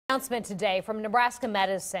Announcement today from Nebraska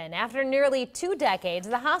Medicine. After nearly 2 decades,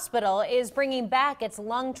 the hospital is bringing back its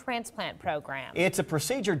lung transplant program. It's a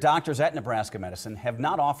procedure doctors at Nebraska Medicine have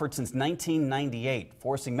not offered since 1998,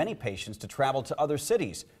 forcing many patients to travel to other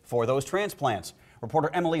cities for those transplants.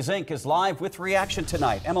 Reporter Emily Zink is live with reaction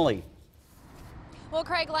tonight. Emily. Well,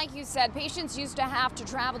 Craig, like you said, patients used to have to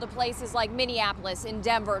travel to places like Minneapolis and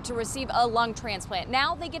Denver to receive a lung transplant.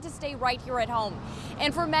 Now they get to stay right here at home.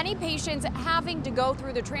 And for many patients, having to go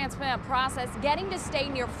through the transplant process, getting to stay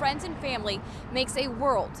near friends and family makes a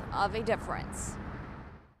world of a difference.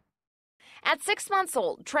 At 6 months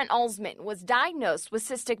old, Trent Alsman was diagnosed with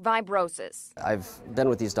cystic fibrosis. I've been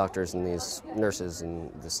with these doctors and these nurses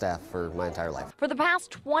and the staff for my entire life. For the past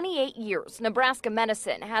 28 years, Nebraska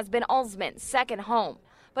Medicine has been Alsman's second home.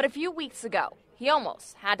 But a few weeks ago, he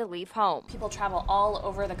almost had to leave home. People travel all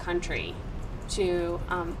over the country to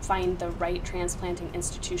find the right transplanting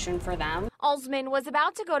institution for them. Alsman was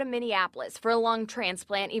about to go to Minneapolis for a lung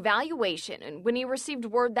transplant evaluation and when he received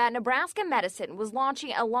word that Nebraska Medicine was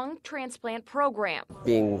launching a lung transplant program.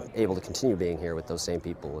 Being able to continue being here with those same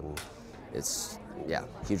people, and it's,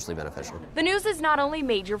 hugely beneficial. The news is not only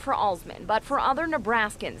major for Alsman, but for other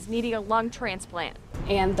Nebraskans needing a lung transplant.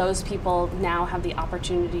 And those people now have the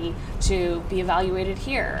opportunity to be evaluated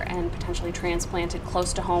here and potentially transplanted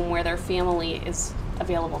close to home where their family is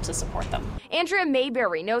available to support them. Andrea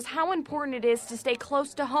Mayberry knows how important it is to stay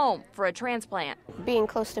close to home for a transplant. Being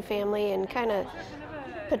close to family and kind of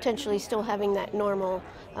potentially still having that normal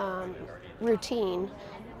routine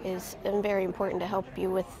is very important to help you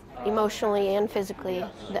with emotionally and physically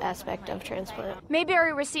the aspect of transplant.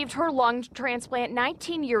 Mayberry received her lung transplant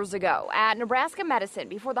 19 years ago at Nebraska Medicine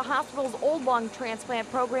before the hospital's old lung transplant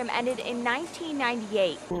program ended in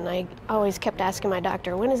 1998. And I always kept asking my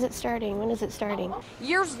doctor, when is it starting? When is it starting?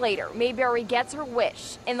 Years later, Mayberry gets her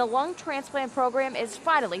wish, and the lung transplant program is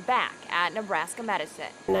finally back at Nebraska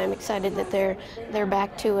Medicine. And I'm excited that they're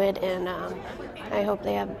back to it, and I hope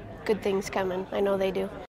they have good things coming. I know they do.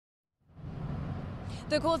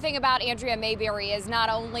 The cool thing about Andrea Mayberry is not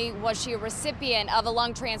only was she a recipient of a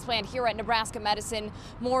lung transplant here at Nebraska Medicine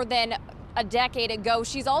more than a decade ago,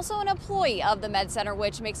 she's also an employee of the Med Center,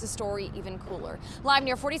 which makes the story even cooler. Live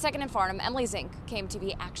near 42nd and Farnham, Emily Zink,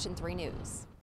 KMTV Action 3 News.